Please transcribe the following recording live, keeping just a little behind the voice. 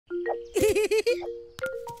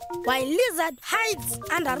while Lizard hides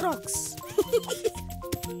under rocks.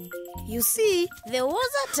 You see, there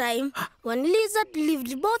was a time when Lizard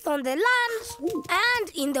lived both on the land and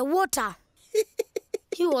in the water.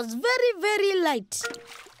 He was very, very light.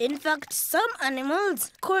 In fact, some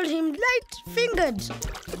animals called him light-fingered.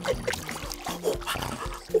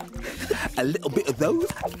 A little bit of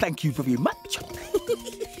those, thank you very much.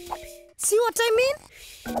 See what I mean?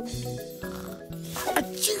 A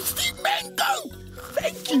juicy mango!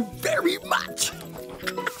 Thank you very much.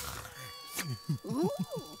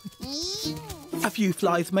 A few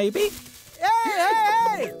flies, maybe?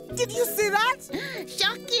 Hey! Did you see that?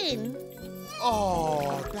 Shocking.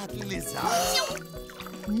 Oh, that lizard.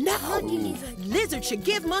 No. Lizard should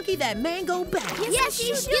give Monkey that mango back. Yes,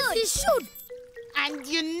 he should. Yes, he should. And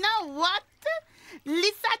you know what?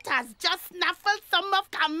 Lizard has just snuffled some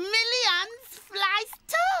of Chameleon's flies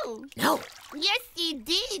too. No. Yes, he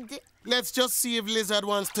did. Let's just see if Lizard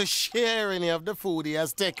wants to share any of the food he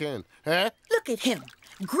has taken. Huh? Look at him.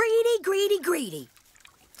 Greedy, greedy, greedy.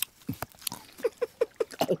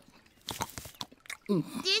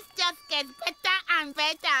 This just gets better and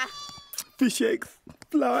better. Fish eggs,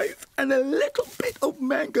 flies, and a little bit of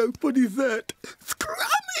mango for dessert.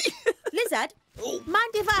 Scrummy! Lizard,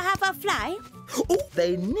 mind if I have a fly? Oh,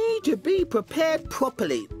 they need to be prepared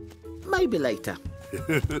properly. Maybe later.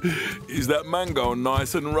 Is that mango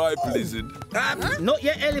nice and ripe, Lizard? Not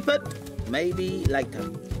yet, Elephant. Maybe later.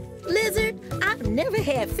 Lizard, I've never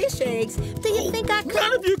had fish eggs. Do you think I could?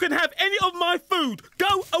 None of you can have any of my food.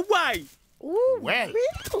 Go away. Ooh, Well.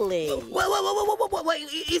 really? Wait.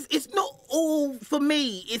 It's not all for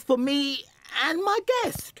me. It's for me and my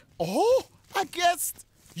guest. Oh, a guest.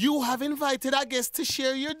 You have invited a guest to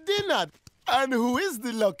share your dinner. And who is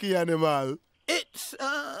the lucky animal? It's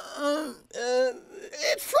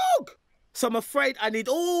Frog. So I'm afraid I need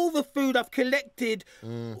all the food I've collected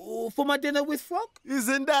for my dinner with Frog.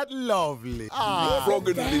 Isn't that lovely? Frog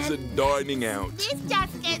and Lizard dining out. This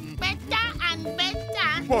just gets better and better.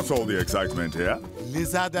 What's all the excitement here?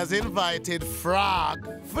 Lizard has invited Frog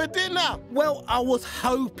for dinner. Well, I was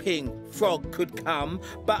hoping Frog could come,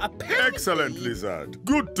 but apparently... Excellent, Lizard.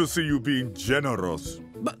 Good to see you being generous.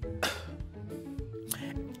 But...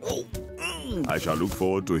 I shall look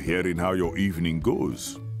forward to hearing how your evening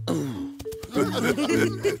goes. Wake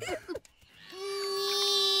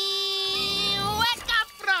up,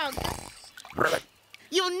 Frog.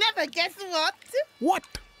 You never guess what? What?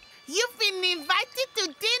 You've been invited to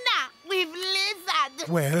dinner with Lizard.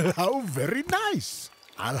 Well, how very nice.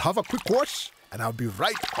 I'll have a quick wash and I'll be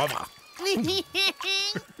right over.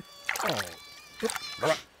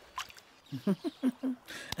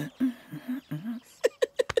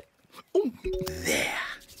 There.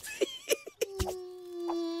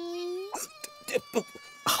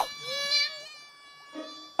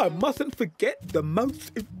 I mustn't forget the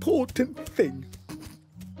most important thing.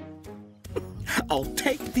 I'll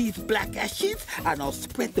take these black ashes and I'll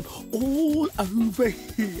spread them all over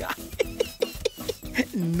here.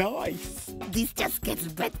 Nice. This just gets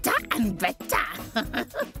better and better.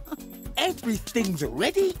 Everything's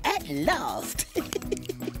ready at last.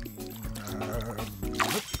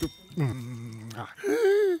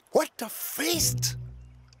 What a feast!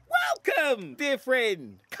 Welcome, dear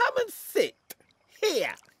friend. Come and sit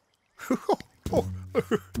here.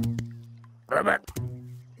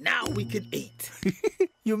 Now we can eat.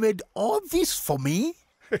 You made all this for me?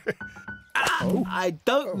 I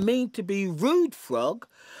don't mean to be rude, Frog,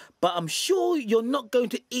 but I'm sure you're not going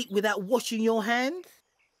to eat without washing your hands.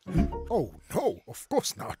 Oh, no, of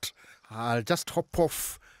course not. I'll just hop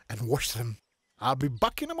off and wash them. I'll be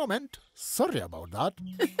back in a moment. Sorry about that.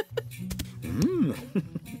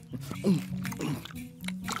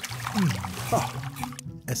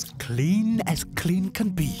 As clean can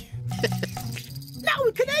be. Now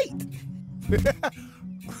we can eat.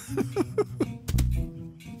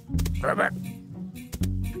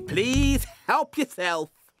 Please help yourself.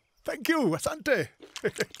 Thank you, Asante.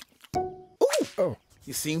 Oh,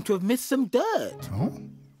 you seem to have missed some dirt. Oh?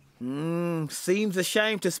 Seems a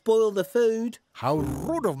shame to spoil the food. How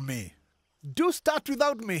rude of me. Do start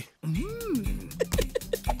without me.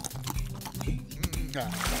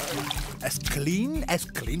 As clean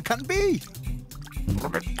can be.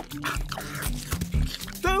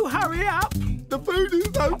 Do hurry up. The food is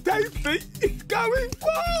so tasty. It's going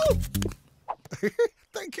fast.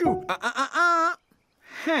 Thank you.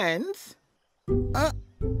 Hands?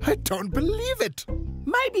 I don't believe it.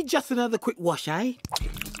 Maybe just another quick wash, eh?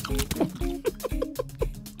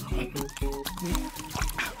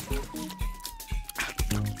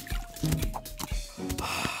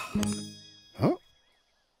 Huh?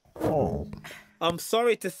 Oh. I'm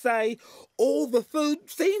sorry to say, all the food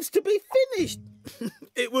seems to be finished.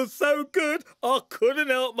 It was so good, I couldn't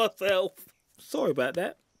help myself. Sorry about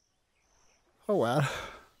that. Oh, well.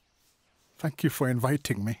 Thank you for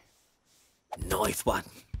inviting me. Nice one.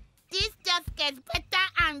 This just gets better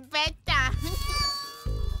and better.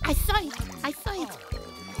 I saw it.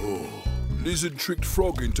 Oh, Lizard tricked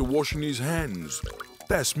Frog into washing his hands.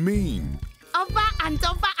 That's mean. Over and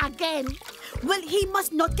over again. Well, he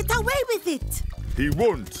must not get away with it. He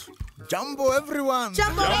won't. Jumbo, everyone!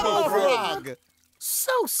 Jumbo, Frog!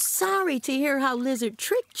 So sorry to hear how Lizard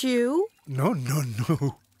tricked you. No.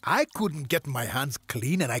 I couldn't get my hands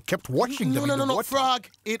clean and I kept washing them in the water. Frog.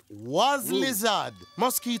 It was Lizard.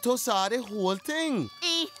 Mosquito saw the whole thing.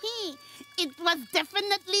 It was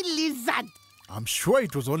definitely Lizard. I'm sure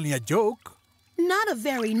it was only a joke. Not a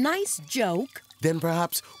very nice joke. Then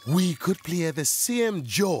perhaps we could play the same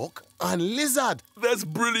joke on Lizard. That's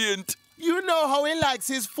brilliant. You know how he likes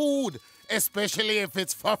his food, especially if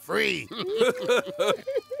it's for free.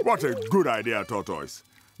 What a good idea, Tortoise.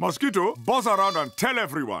 Mosquito, buzz around and tell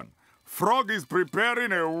everyone. Frog is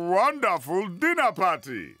preparing a wonderful dinner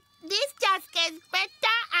party. This just gets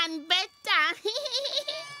better and better.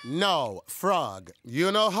 No, Frog,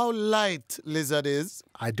 you know how light Lizard is?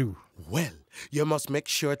 I do. Well, you must make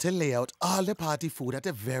sure to lay out all the party food at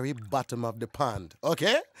the very bottom of the pond,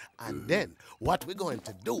 okay? And then, what we're going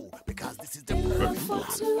to do, because this is the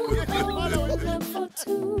perfect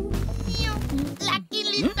Lucky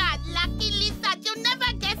Lizard, you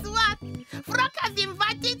never guess what? Frog has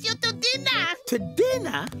invited you to dinner. To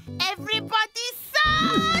dinner? Everybody's so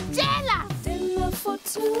jealous. Dinner for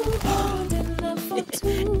two, oh, dinner for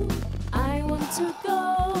two. I want to go.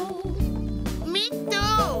 Me too.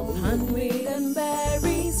 Hungry and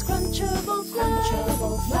berries, crunchable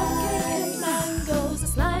flag and mangoes, a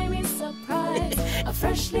slimy surprise, a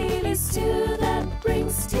fresh lily stew that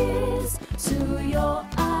brings tears to your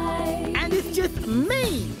eyes. And it's just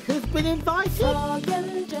me who's been invited? Frog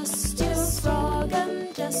and just you, frog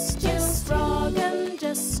and just you, frog and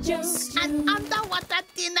just you. An underwater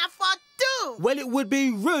dinner for two. Well, it would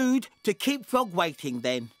be rude to keep Frog waiting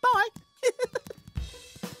then. Bye.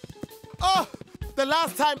 Oh, the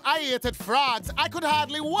last time I ate at Frog's, I could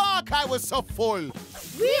hardly walk. I was so full.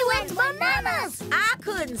 We went bananas. I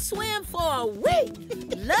couldn't swim for a week.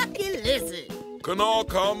 Lucky Lizard. Can I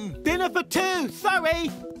come? Dinner for two,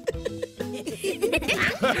 sorry.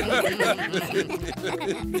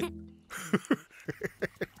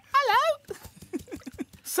 Hello.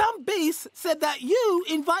 Some beast said that you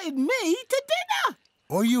invited me to dinner.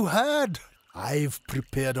 Oh, you had? I've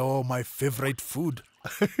prepared all my favorite food.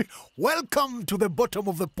 Welcome to the bottom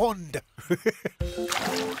of the pond.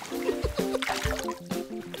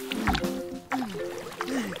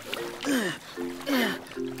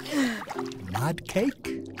 Mud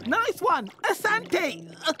cake? Nice one, Asante.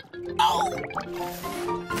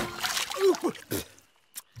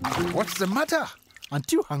 What's the matter?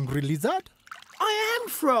 Aren't you hungry, Lizard? I am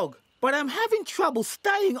Frog, but I'm having trouble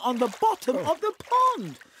staying on the bottom of the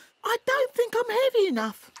pond. I don't think I'm heavy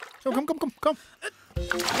enough. Oh, come.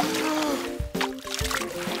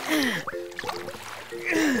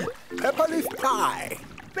 Pepper leaf pie.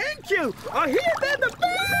 Thank you. I hear they're the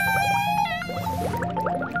best.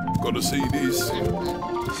 Gotta see this.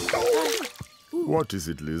 What is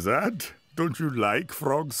it, Lizard? Don't you like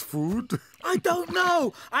Frog's food? I don't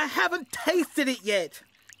know. I haven't tasted it yet.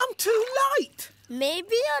 I'm too light.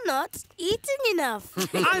 Maybe you're not eating enough.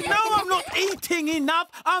 I know I'm not eating enough.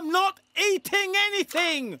 I'm not eating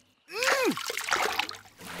anything.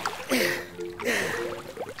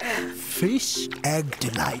 Fish egg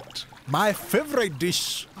delight. My favorite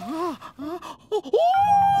dish. How's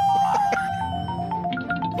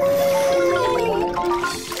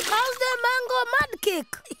the mango mud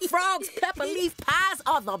cake? Frog's pepper leaf pies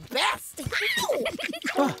are the best.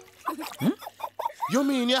 You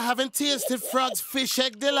mean you haven't tasted Frog's fish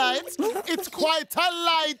egg delight? It's quite a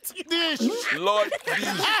light dish. Like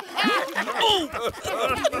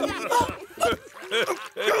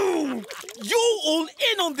You're all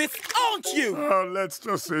in on this, aren't you? Let's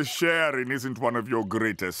just say sharing isn't one of your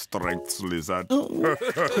greatest strengths, Lizard. Oh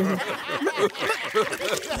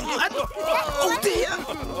dear.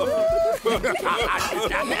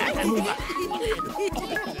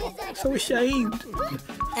 So ashamed.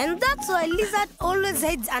 And that's why Lizard always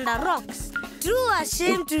hides under rocks. Too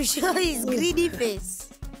ashamed to show his greedy face.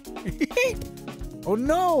 Oh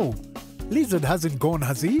no! Lizard hasn't gone,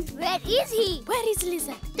 has he? Where is he? Where is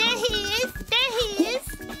Lizard? There he is.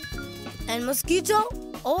 And Mosquito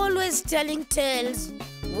always telling tales.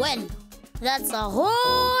 Well, that's a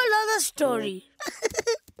whole other story.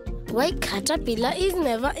 why Caterpillar is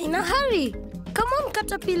never in a hurry. Come on,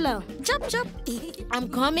 Caterpillar. Chop, chop. I'm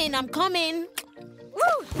coming.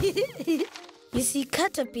 You see,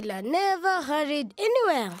 Caterpillar never hurried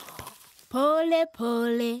anywhere. Pole,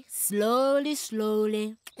 pole, slowly,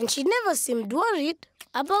 slowly. And she never seemed worried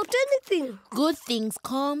about anything. Good things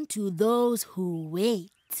come to those who wait.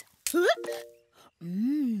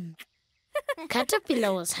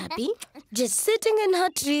 Caterpillar was happy, just sitting in her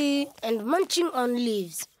tree and munching on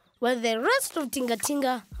leaves, while the rest of Tinga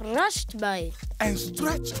Tinga rushed by. And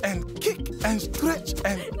stretch and kick and stretch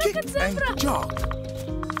and kick and jog.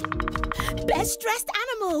 Best dressed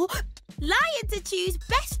animal. Lion to choose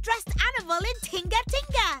best dressed animal in Tinga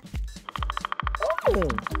Tinga. Oh,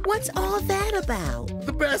 what's all that about?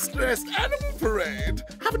 The Best Dressed Animal Parade.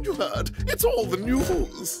 Haven't you heard? It's all the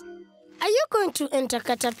news. Are you going to enter,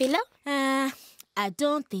 Caterpillar? I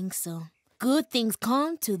don't think so. Good things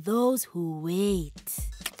come to those who wait.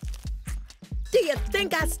 Do you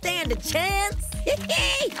think I stand a chance?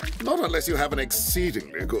 Not unless you have an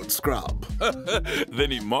exceedingly good scrub.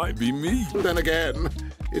 Then it might be me. Then again,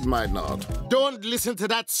 it might not. Don't listen to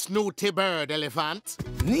that snooty bird, Elephant.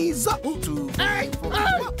 Knees up. 2, 3, 4.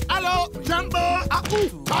 Hello, Jumbo.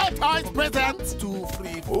 Tortoise present. 2,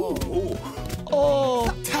 3, 4. Oh,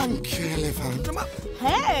 thank you, Elephant. Come on.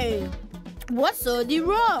 Hey, what's all the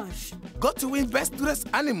rush? Got to win best dressed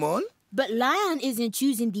animal? But Lion isn't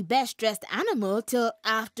choosing the best dressed animal till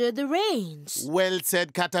after the rains. Well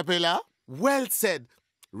said, Caterpillar. Well said.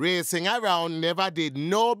 Racing around never did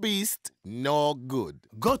no beast no good.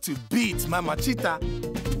 Got to beat Mama Cheetah.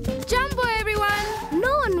 Jumbo, everyone.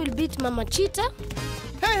 No one will beat Mama Cheetah.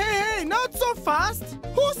 Hey, not so fast.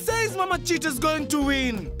 Who says Mama Cheetah's going to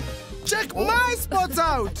win? Check my spots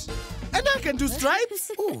out. And I can do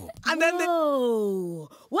stripes. And then Whoa,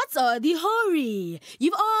 what's all the hurry?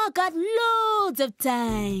 You've all got loads of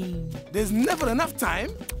time. there's never enough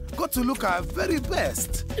time. Got to look our very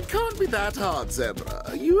best. It can't be that hard,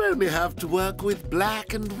 Zebra. You only have to work with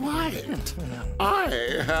black and white. I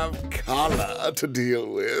have color to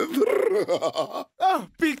deal with. Oh,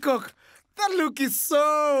 Peacock, that look is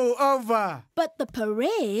so over. But the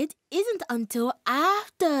parade isn't until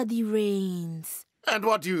after the rains. And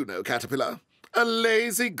what do you know, Caterpillar? A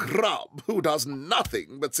lazy grub who does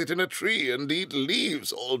nothing but sit in a tree and eat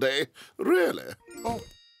leaves all day. Really?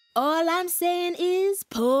 All I'm saying is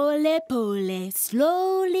pole, pole,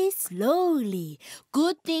 slowly, slowly.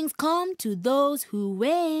 Good things come to those who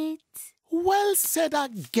wait. Well said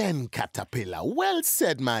again, Caterpillar. Well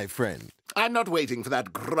said, my friend. I'm not waiting for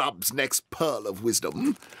that grub's next pearl of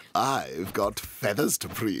wisdom. I've got feathers to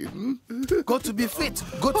preen. Got to be fit.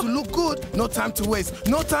 Got to look good. No time to waste.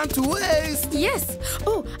 No time to waste. Yes.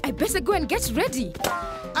 Oh, I better go and get ready.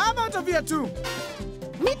 I'm out of here too.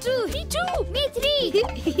 Me too. Me too. Me three.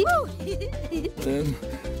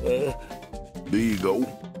 There you go.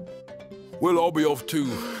 Well, I'll be off too.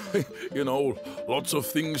 Lots of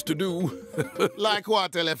things to do. Like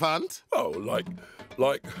what, Elephant?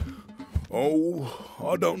 Oh,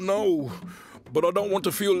 I don't know. But I don't want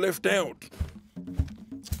to feel left out.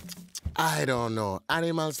 I don't know.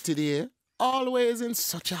 Animals today, always in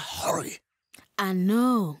such a hurry. I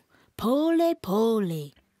know. Pole,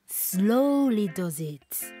 pole, slowly does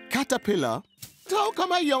it. Caterpillar, how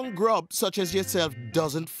come a young grub such as yourself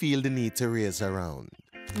doesn't feel the need to race around?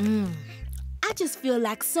 I just feel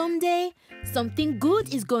like someday something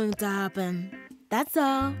good is going to happen. That's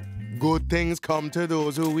all. Good things come to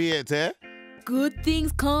those who wait, eh? Good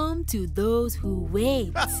things come to those who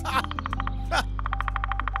wait.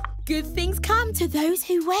 Good things come to those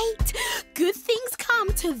who wait. Good things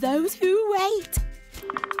come to those who wait.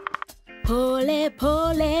 Pole,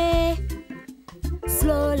 pole,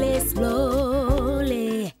 slowly,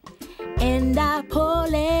 slowly. And I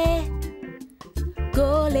pole,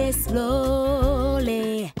 go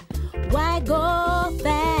slowly. Why go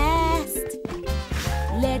fast?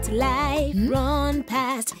 Let life run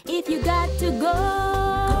past. If you got to go,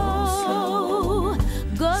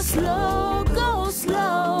 go slow, go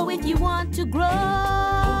slow. If you want to grow,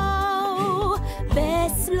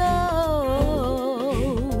 best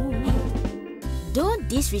slow. Don't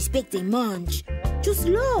disrespect a munch. Just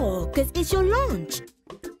slow, 'cause it's your lunch.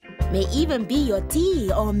 May even be your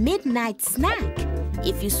tea or midnight snack.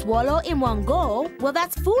 If you swallow in one go, well,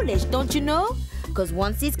 that's foolish, don't you know? 'Cause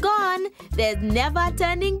once it's gone, there's never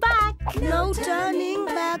turning back. No turning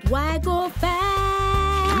back. Why go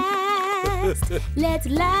fast? Let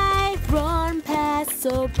life run past.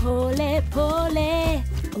 So pole, pole.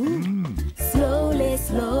 Slowly,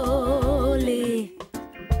 slowly.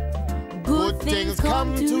 Good things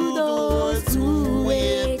come to those who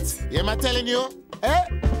wait. Am I telling you? Eh?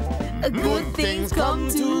 Good things come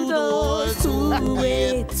to those who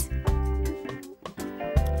wait.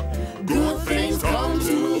 Good things come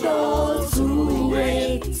to those who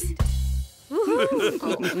wait.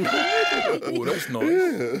 Oh, that's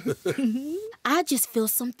nice. I just feel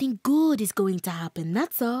something good is going to happen,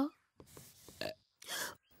 that's all.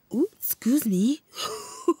 Ooh, excuse me.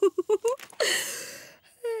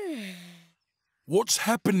 What's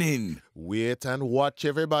happening? Wait and watch,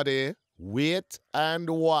 everybody. Wait and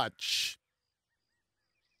watch.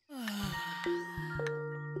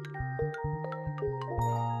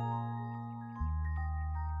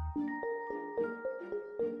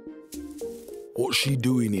 What's she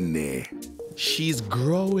doing in there? She's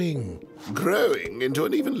growing. Growing into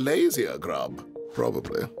an even lazier grub,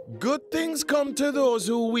 probably. Good things come to those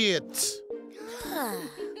who wait.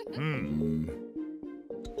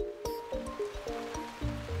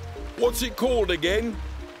 What's it called again?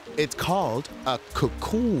 It's called a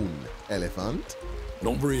cocoon, elephant.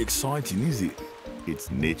 Not very exciting, is it?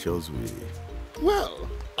 It's nature's way. Well,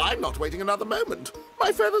 I'm not waiting another moment.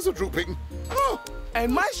 My feathers are drooping. Oh.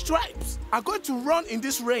 And my stripes are going to run in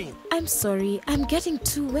this rain. I'm sorry, I'm getting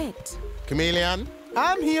too wet. Chameleon?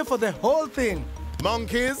 I'm here for the whole thing.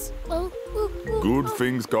 Monkeys? Good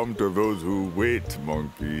things come to those who wait,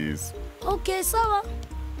 monkeys. Okay, sawa.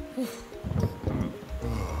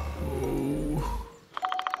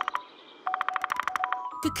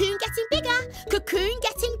 Cocoon getting bigger. Cocoon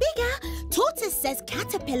getting bigger. Tortoise says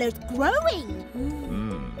caterpillar's growing.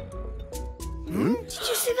 Did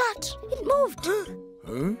you see that? It moved.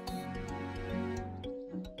 Huh?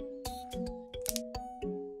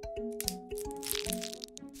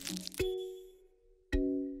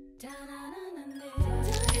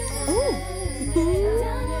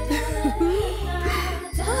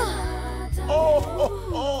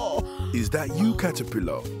 Is that you,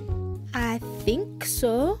 Caterpillar? I think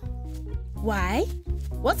so. Why?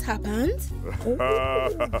 What happened?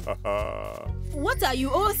 What are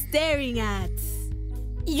you all staring at?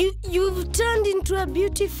 You've turned into a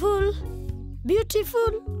beautiful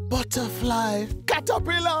Butterfly.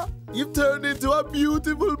 Caterpillar, you've turned into a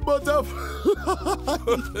beautiful butterfly.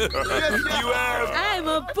 Yes, you have. I'm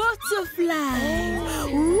a butterfly.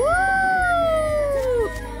 Woo!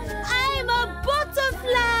 I'm a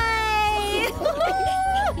butterfly.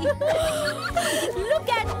 Look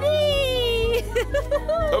at me.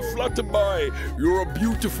 A flutterby. You're a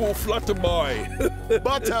beautiful flutterby.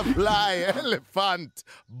 Butterfly, elephant,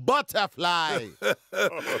 butterfly.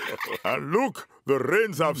 And look, the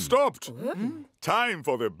rains have stopped. Time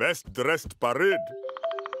for the best-dressed parade.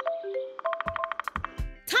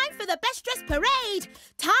 Time for the best dressed parade.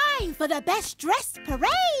 Time for the best dressed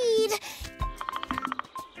parade.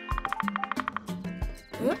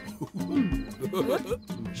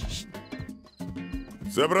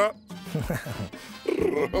 Zebra.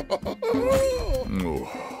 Oh,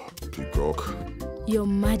 peacock. Your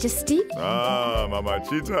Majesty? Ah, Mama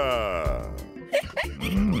Cheetah.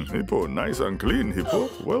 Hippo, nice and clean, Hippo.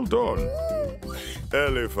 Well done.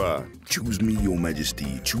 Elephant. Choose me, Your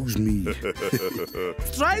Majesty. Choose me.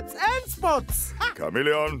 Stripes and spots.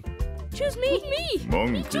 Chameleon. Choose me.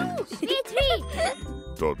 Monkey. me.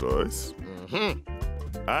 Tortoise.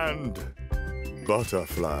 And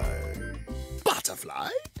butterfly. Butterfly?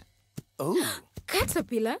 Oh.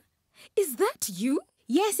 Caterpillar? Is that you?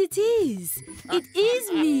 Yes, it is. It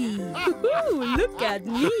is me. Look at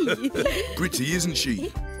me. Pretty, isn't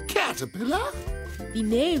she? Caterpillar? The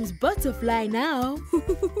name's Butterfly now.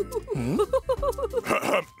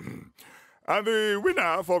 And the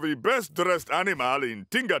winner for the best-dressed animal in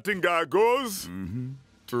Tinga Tinga goes...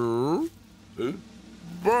 to...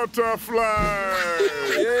 Butterfly!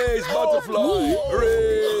 Yes, butterfly!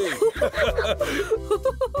 Hooray!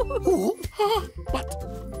 But.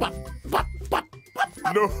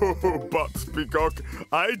 No buts, Peacock.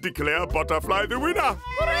 I declare Butterfly the winner.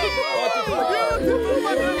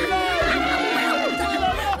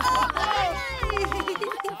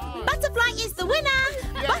 Butterfly is the winner!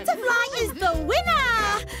 Butterfly is the winner!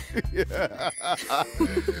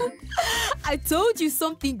 I told you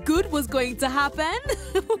something good was going to happen.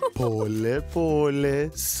 Pole, pole,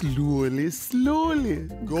 slowly, slowly.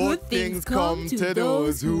 Good things come to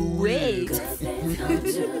those who wait.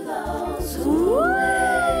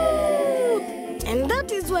 And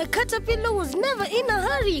that is why Caterpillar was never in a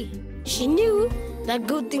hurry. She knew that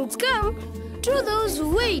good things come to those who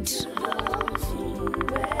wait.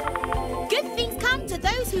 Good things come to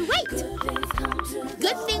those who wait.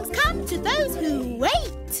 Good things come to those who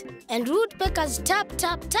wait. And woodpeckers tap,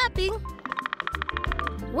 tap, tapping.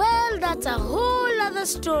 Well, that's a whole other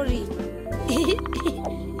story.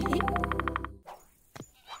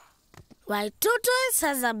 Why Tortoise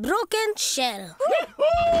has a broken shell.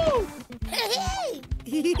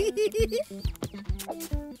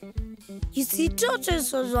 You see,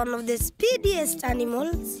 Tortoise was one of the speediest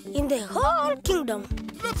animals in the whole kingdom.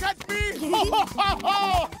 Look at me!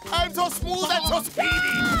 I'm so smooth and so speedy!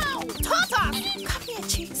 Wow! Tortoise! Come here,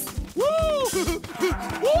 chicks.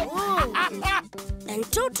 And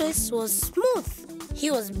Tortoise was smooth. He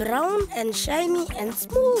was brown and shiny and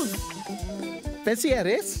smooth. Fancy a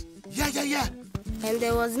race? Yeah. And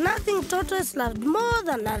there was nothing Tortoise loved more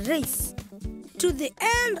than a race. To the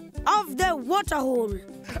end of the waterhole.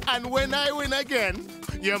 And when I win again,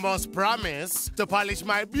 you must promise to polish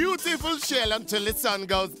my beautiful shell until the sun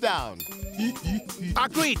goes down.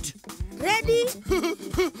 Agreed. Ready?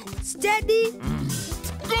 Steady?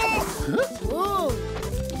 Go! Whoa!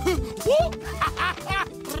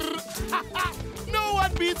 No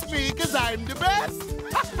one beats me because I'm the best.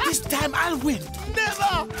 This time I'll win.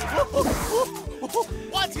 Never!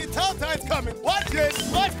 Watch it, Tortoise coming. Watch it.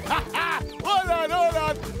 Hold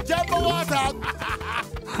on. Jump the water.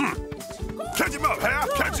 Catch him up, Hare.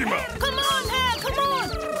 Catch him up. Come on, Hare, come on.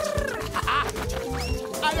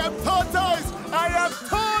 I am Tortoise.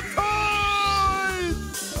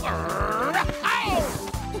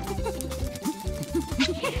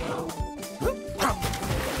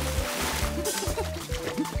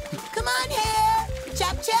 Come on, Hare.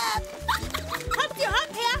 Chop. Hump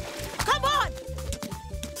Hare. Come on.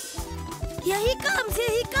 Here he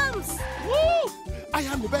comes. Woo! I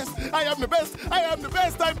am the best.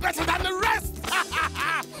 I'm better than the rest.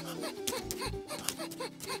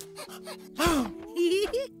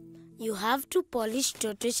 You have to polish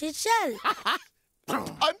Tortoise's shell.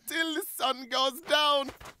 Until the sun goes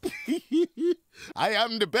down. I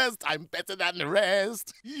am the best. I'm better than the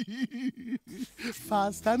rest.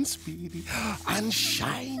 Fast and speedy and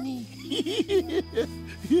shiny.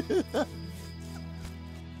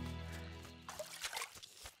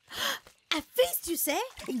 A feast, you say?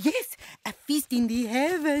 Yes, a feast in the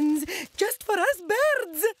heavens. Just for us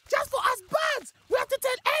birds. Just for us birds. We have to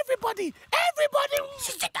tell everybody.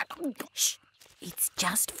 Shh. It's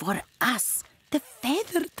just for us, the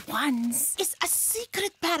feathered ones. It's a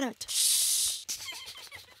secret, parrot. Shh.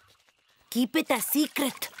 Keep it a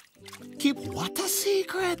secret. Keep what a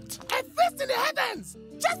secret? A feast in the heavens.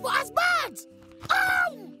 Just for us birds.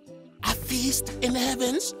 A feast in the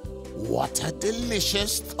heavens? What a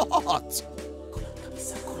delicious thought.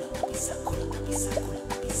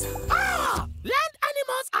 Land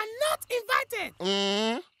animals are not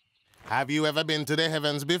invited. Have you ever been to the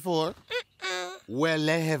heavens before? Well,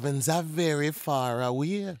 the heavens are very far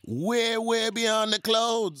away. Way beyond the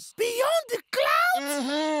clouds. Beyond the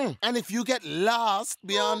clouds? And if you get lost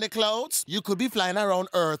beyond the clouds, you could be flying around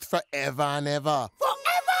Earth forever and ever.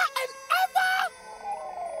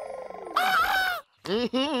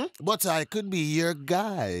 But I could be your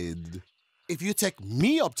guide. If you take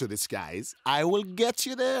me up to the skies, I will get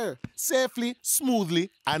you there safely,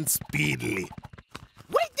 smoothly, and speedily.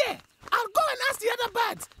 Wait there! I'll go and ask the other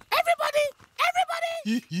birds. Everybody!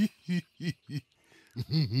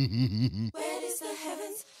 Where is the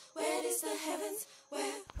heavens? Where is the heavens?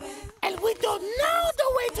 Where? And we don't know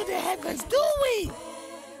the way to the heavens, do we?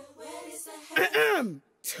 Where is the heavens?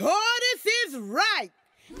 Tortoise is right.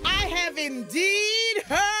 I have indeed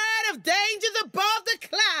heard of dangers above the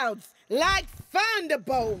clouds, like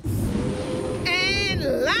thunderbolts and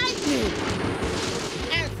lightning,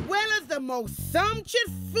 as well as the most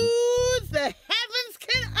sumptuous foods the heavens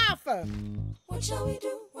can offer. What shall we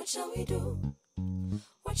do? What shall we do?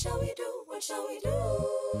 What shall we do? What shall we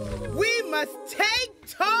do? We must take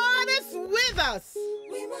Tortoise with us.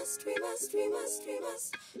 We must bring the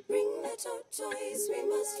tortoise. We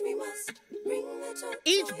must bring the tortoise.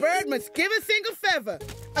 Each bird must give a single feather,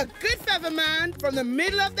 a good feather man from the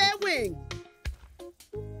middle of their wing.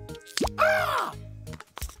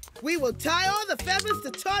 We will tie all the feathers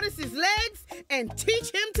to Tortoise's legs and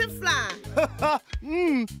teach him to fly.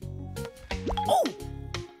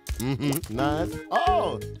 Nice.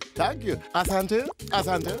 Oh, thank you. Asante.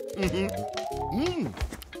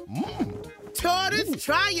 Tortoise,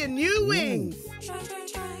 try your new wings. Try.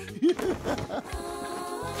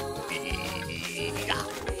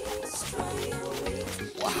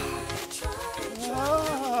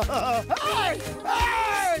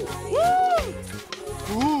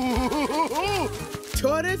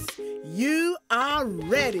 Tortoise, you are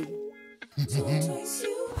ready. Tortoise,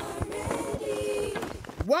 you are ready.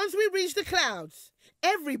 Once we reach the clouds,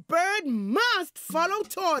 every bird must follow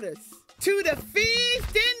Tortoise to the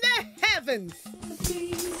feast in the heavens.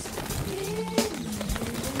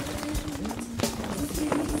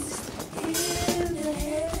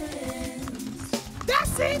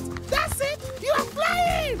 it! That's it! You are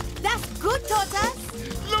flying! That's good,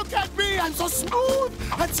 Tortoise. Look at me! I'm so smooth!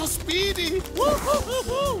 I'm so speedy!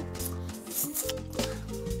 Woo-hoo-hoo-hoo!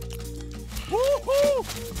 Woo-hoo!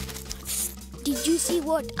 Did you see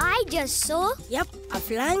what I just saw? Yep, a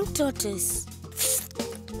flying tortoise.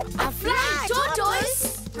 A flying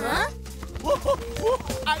tortoise? Huh? Woo-hoo-hoo!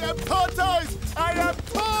 I am Tortoise! I am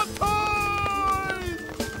Tortoise!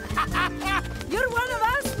 You're one of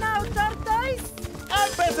us now, Tortoise.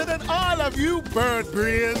 I'm better than all of you bird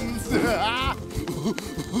brains!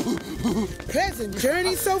 Pleasant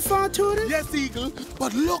journey so far, Tortoise? Yes, Eagle,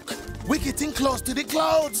 but look, we're getting close to the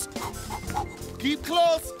clouds. Keep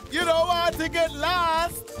close, you don't want to get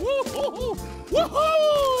lost. Woo-hoo-hoo!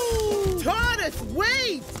 Woohoo! Tortoise,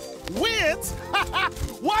 wait! Wait?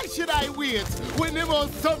 Why should I wait when the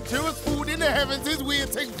most sumptuous food in the heavens is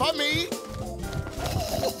waiting for me?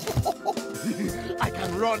 I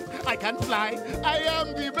can run, I can fly, I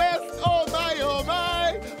am the best, oh my, oh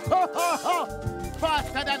my!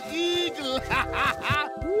 Faster than eagle!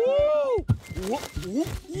 Woo! Woo! Woo!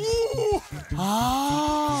 Woo!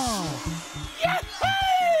 Ah! Yay!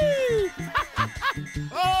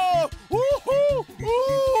 Oh! Woohoo!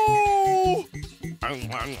 Ooh!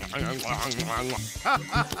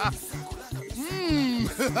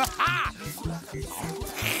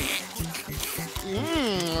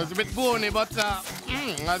 It's a bit bony, but oh,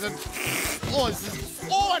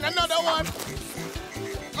 and another one.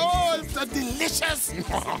 Oh, it's so delicious.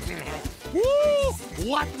 Woo!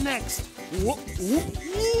 What next? Woo, woo,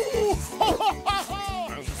 woo.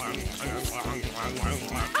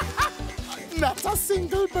 Not a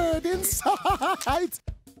single bird in sight.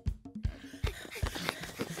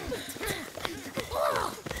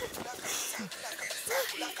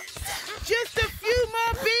 Just a few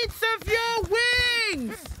more beats of your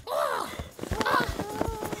wings!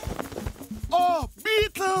 Oh,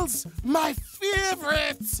 beetles! My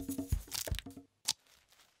favorite!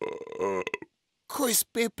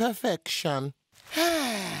 Crispy perfection.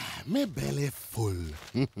 My belly full.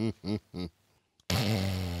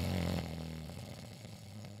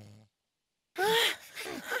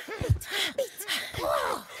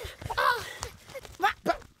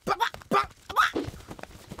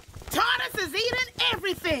 Tortoise is eating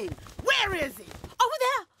everything! Where is he? Over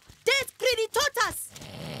there. There's greedy Tortoise.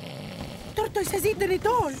 Tortoise has eaten it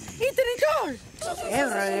all. Eaten it all.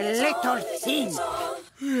 Every little thing.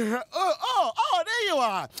 Oh, there you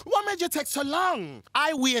are. What made you take so long?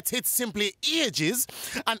 I waited simply ages,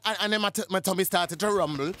 and then my tummy started to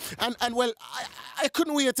rumble, and well, I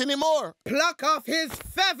couldn't wait anymore. Pluck off his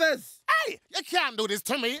feathers! Hey, you can't do this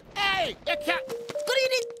to me. Hey, you can't.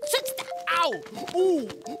 Greedy trickster. Ow. Ooh,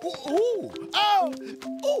 ooh, ooh. Oh,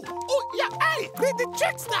 ooh, ooh, yeah, hey, greedy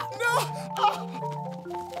trickster. No.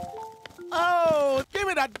 Oh, give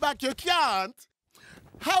me that back, you can't.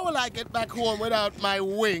 How will I get back home without my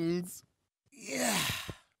wings? Yeah.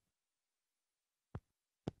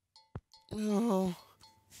 Oh.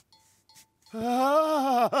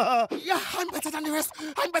 Yeah, I'm better than the rest.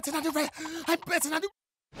 I'm better than the rest. I'm better than the...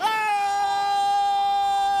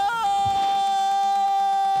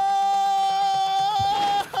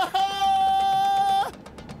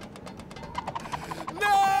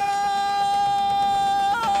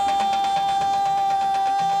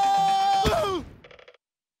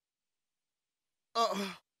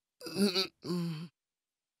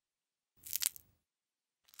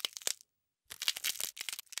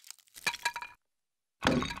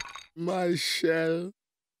 My shell.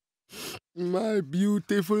 My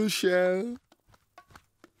beautiful shell.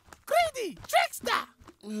 Greedy! Trickster!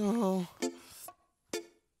 Oh.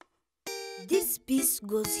 This piece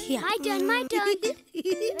goes here. My turn, my turn.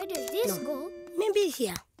 Where does this go? Maybe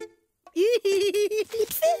here.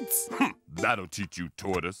 It fits. That'll teach you,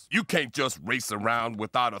 Tortoise. You can't just race around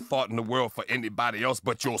without a thought in the world for anybody else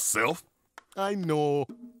but yourself. I know.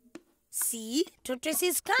 See,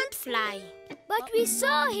 tortoises can't fly. But we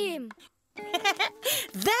saw him.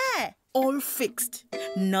 There! All fixed.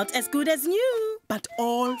 Not as good as new, but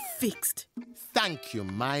all fixed. Thank you,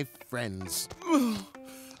 my friends.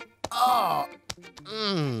 Oh.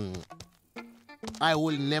 I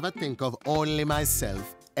will never think of only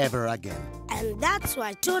myself ever again. And that's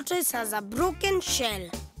why Tortoise has a broken shell.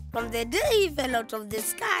 From the day he fell out of the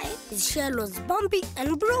sky, his shell was bumpy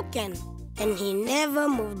and broken. And he never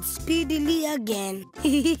moved speedily again.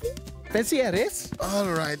 Fancy a race? All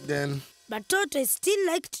right, then. But Tortoise still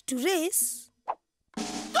liked to race.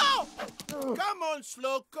 Go! Come on,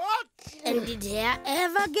 Slowcut. And did Hare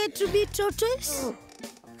ever get to be Tortoise?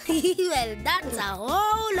 Well, that's a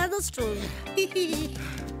whole other story.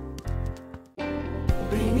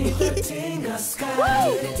 Bring beneath the Tinga sky.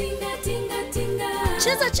 Woo! Tinga, tinga, tinga.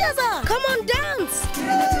 Cheza, cheza. Come on, dance.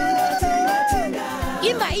 Tinga, tinga, tinga, tinga.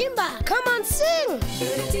 Imba, imba. Come on, sing.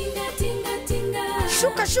 Tinga, tinga, tinga.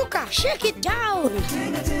 Shuka, shuka. Shake it down.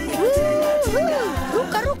 Tinga, tinga, Woo-hoo.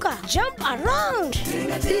 Ruka, ruka. Jump around.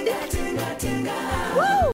 tinga, tinga, tinga, tinga. Woo!